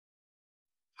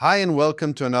Hi and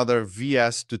welcome to another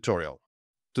VS tutorial.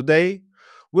 Today,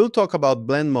 we'll talk about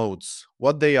blend modes,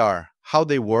 what they are, how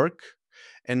they work,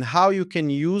 and how you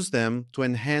can use them to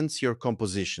enhance your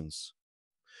compositions.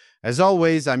 As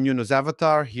always, I'm Nuno's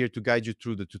avatar, here to guide you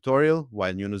through the tutorial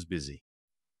while Nuno's busy.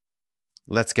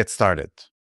 Let's get started.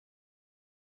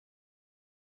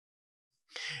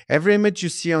 Every image you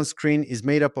see on screen is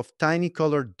made up of tiny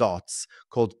colored dots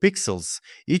called pixels,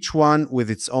 each one with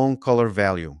its own color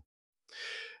value.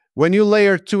 When you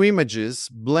layer two images,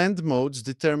 blend modes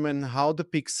determine how the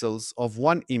pixels of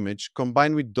one image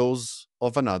combine with those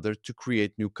of another to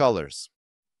create new colors.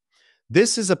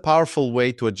 This is a powerful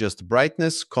way to adjust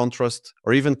brightness, contrast,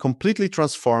 or even completely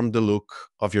transform the look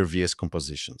of your VS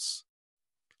compositions.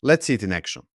 Let's see it in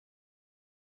action.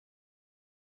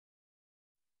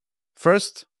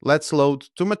 First, let's load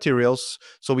two materials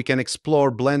so we can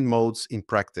explore blend modes in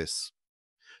practice.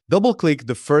 Double-click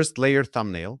the first layer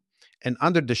thumbnail, and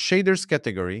under the Shaders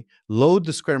category, load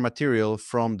the square material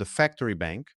from the factory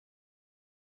bank.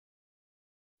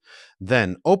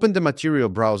 Then open the material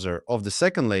browser of the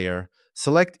second layer,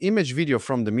 select Image Video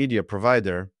from the media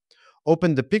provider,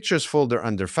 open the Pictures folder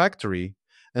under Factory,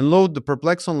 and load the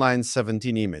Perplex Online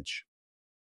 17 image.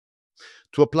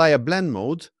 To apply a blend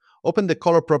mode, open the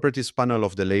Color Properties panel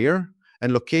of the layer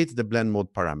and locate the blend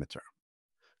mode parameter.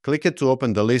 Click it to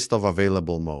open the list of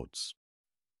available modes.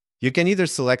 You can either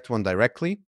select one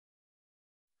directly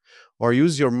or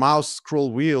use your mouse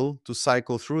scroll wheel to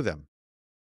cycle through them.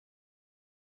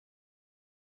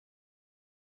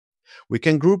 We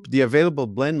can group the available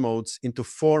blend modes into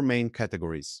four main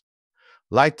categories: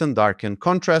 Lighten, Darken,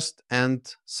 Contrast,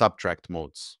 and Subtract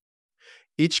modes.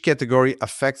 Each category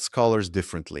affects colors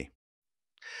differently.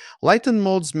 Lighten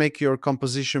modes make your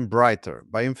composition brighter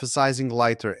by emphasizing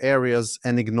lighter areas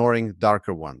and ignoring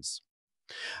darker ones.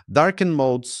 Darken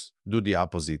modes do the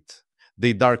opposite.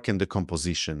 They darken the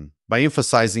composition by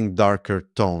emphasizing darker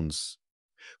tones.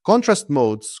 Contrast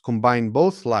modes combine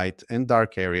both light and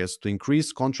dark areas to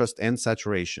increase contrast and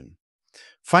saturation.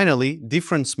 Finally,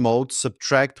 difference modes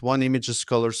subtract one image's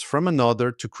colors from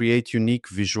another to create unique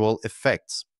visual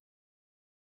effects.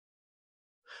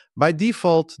 By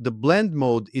default, the blend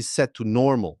mode is set to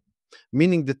normal,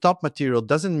 meaning the top material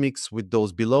doesn't mix with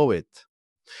those below it.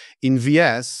 In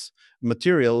VS,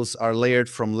 materials are layered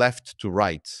from left to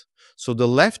right, so the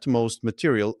leftmost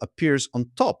material appears on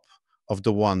top of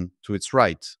the one to its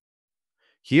right.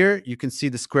 Here, you can see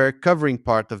the square covering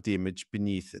part of the image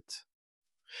beneath it.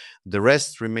 The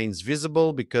rest remains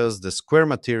visible because the square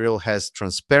material has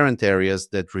transparent areas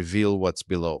that reveal what's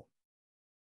below.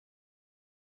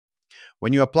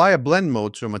 When you apply a blend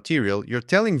mode to a material, you're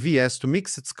telling VS to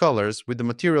mix its colors with the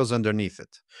materials underneath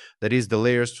it, that is, the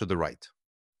layers to the right.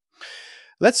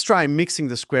 Let's try mixing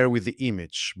the square with the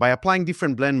image by applying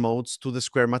different blend modes to the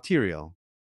square material.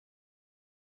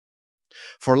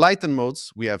 For lighten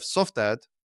modes, we have Soft Add,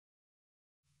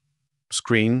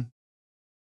 Screen,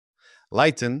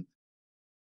 Lighten,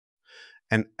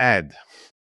 and Add.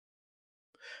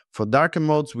 For darken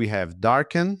modes, we have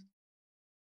Darken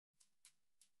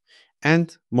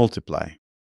and Multiply.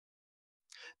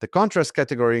 The contrast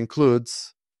category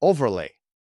includes Overlay.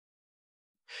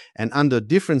 And under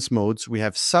difference modes, we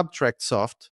have Subtract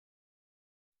Soft,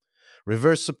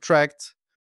 Reverse Subtract,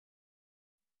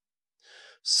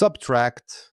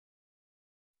 Subtract,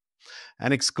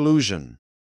 and Exclusion.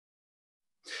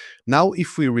 Now,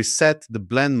 if we reset the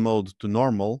blend mode to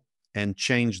normal and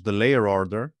change the layer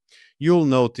order, you'll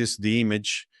notice the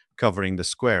image covering the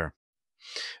square.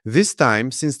 This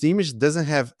time, since the image doesn't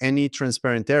have any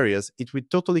transparent areas, it will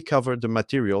totally cover the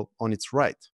material on its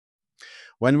right.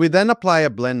 When we then apply a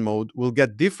blend mode, we'll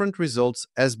get different results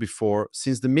as before,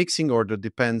 since the mixing order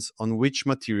depends on which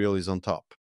material is on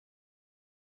top.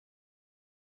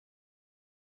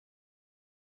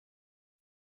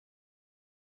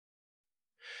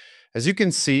 As you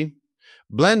can see,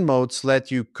 blend modes let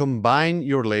you combine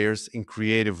your layers in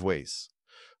creative ways,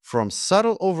 from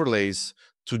subtle overlays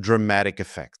to dramatic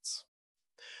effects.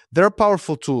 They're a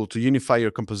powerful tool to unify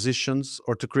your compositions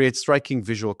or to create striking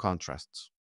visual contrasts.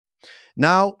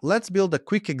 Now, let's build a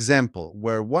quick example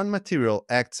where one material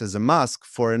acts as a mask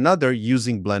for another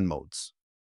using blend modes.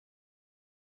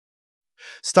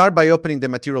 Start by opening the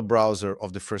material browser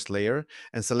of the first layer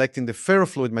and selecting the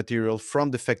ferrofluid material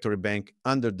from the factory bank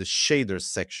under the Shaders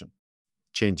section.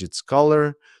 Change its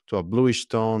color to a bluish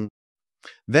tone.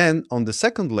 Then, on the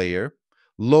second layer,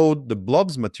 load the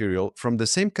blobs material from the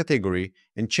same category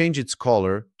and change its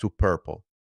color to purple.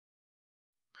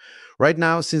 Right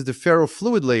now, since the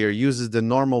ferrofluid layer uses the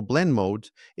normal blend mode,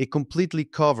 it completely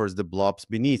covers the blobs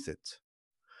beneath it.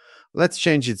 Let's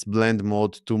change its blend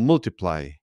mode to multiply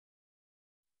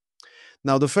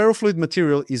Now the ferrofluid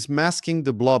material is masking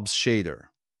the blob's shader,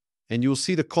 and you'll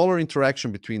see the color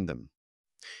interaction between them.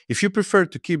 If you prefer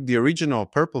to keep the original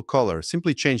purple color,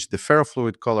 simply change the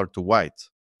ferrofluid color to white.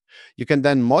 You can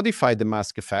then modify the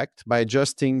mask effect by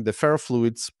adjusting the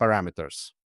ferrofluid's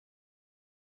parameters.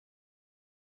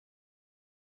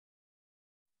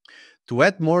 To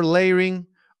add more layering,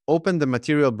 open the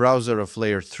material browser of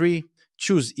layer 3,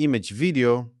 choose Image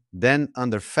Video, then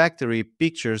under Factory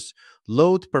Pictures,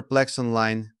 load Perplexon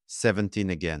line 17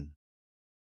 again.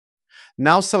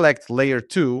 Now select layer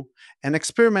 2 and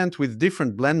experiment with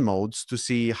different blend modes to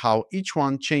see how each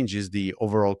one changes the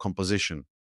overall composition.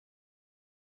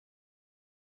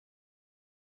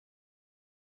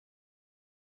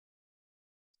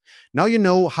 Now you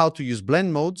know how to use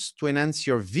blend modes to enhance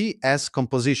your VS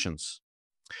compositions.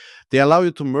 They allow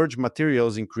you to merge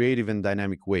materials in creative and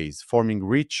dynamic ways, forming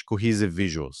rich, cohesive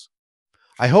visuals.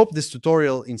 I hope this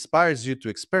tutorial inspires you to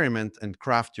experiment and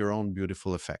craft your own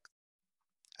beautiful effect.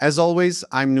 As always,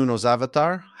 I'm Nuno's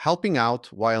avatar, helping out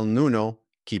while Nuno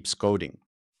keeps coding.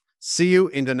 See you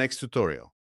in the next tutorial.